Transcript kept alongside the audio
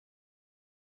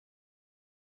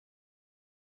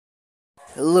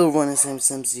Hello everyone, it's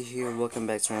MC here. Welcome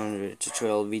back to another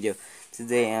tutorial video.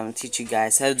 Today I'm teaching you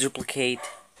guys how to duplicate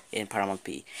in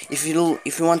ParamountPE. If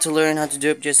you want to learn how to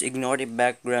do it, just ignore the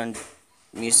background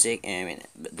music.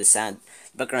 The sound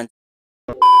background.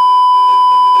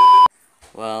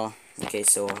 Well, okay.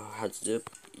 So how to do it?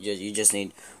 You just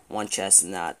need one chest,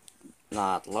 not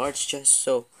large chest.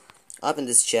 So open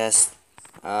this chest.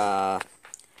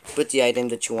 Put the item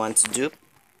that you want to dupe.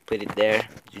 Put it there.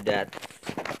 Do that.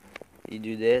 You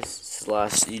do this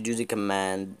slash. You do the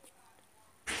command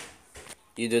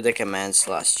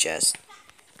slash chest,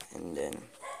 and then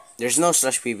there's no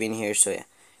slash PV in here, so yeah,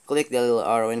 click the little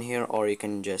arrow in here, or you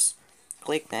can just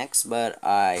click next, but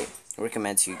I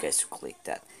recommend you guys to click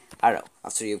that arrow.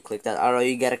 After you click that arrow,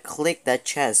 you gotta click that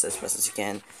chest as fast as you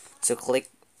can. So click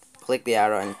the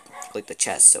arrow and click the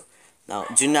chest. So now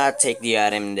do not take the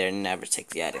item in there, never take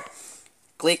the item.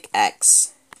 Click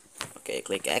X. Okay,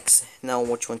 click X. Now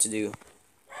what you want to do,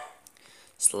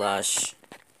 slash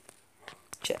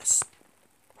chest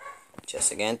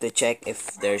again to check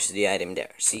if there's the item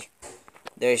there. See,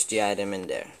 there's the item in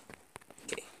there.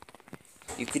 Okay,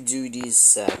 you could do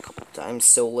this a couple times,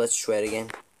 so let's try it again.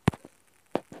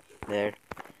 There,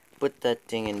 put that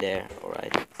thing in there.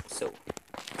 Alright, so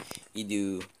you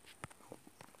do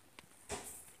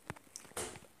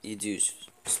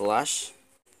slash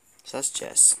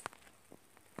chest,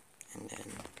 and then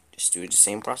just do the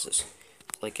same process.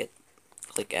 Click it,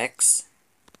 click X,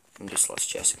 and do slash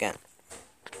chest again.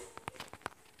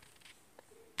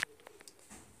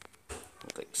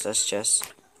 Click slash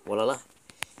chest, voila,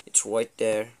 it's right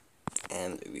there.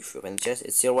 And if you open the chest,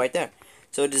 it's still right there.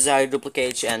 So this is how you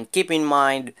duplicate, and keep in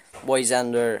mind, boys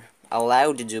under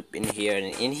allowed the dupe in here,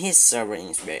 and in his server, in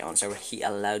his very own server, he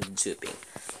allowed duping.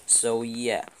 So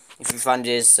yeah, if you find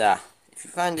this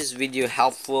video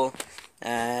helpful,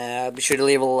 be sure to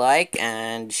leave a like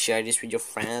and share this with your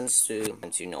friends to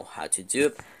how to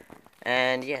dupe.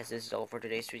 And yes, this is all for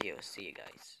today's video. See you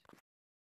guys.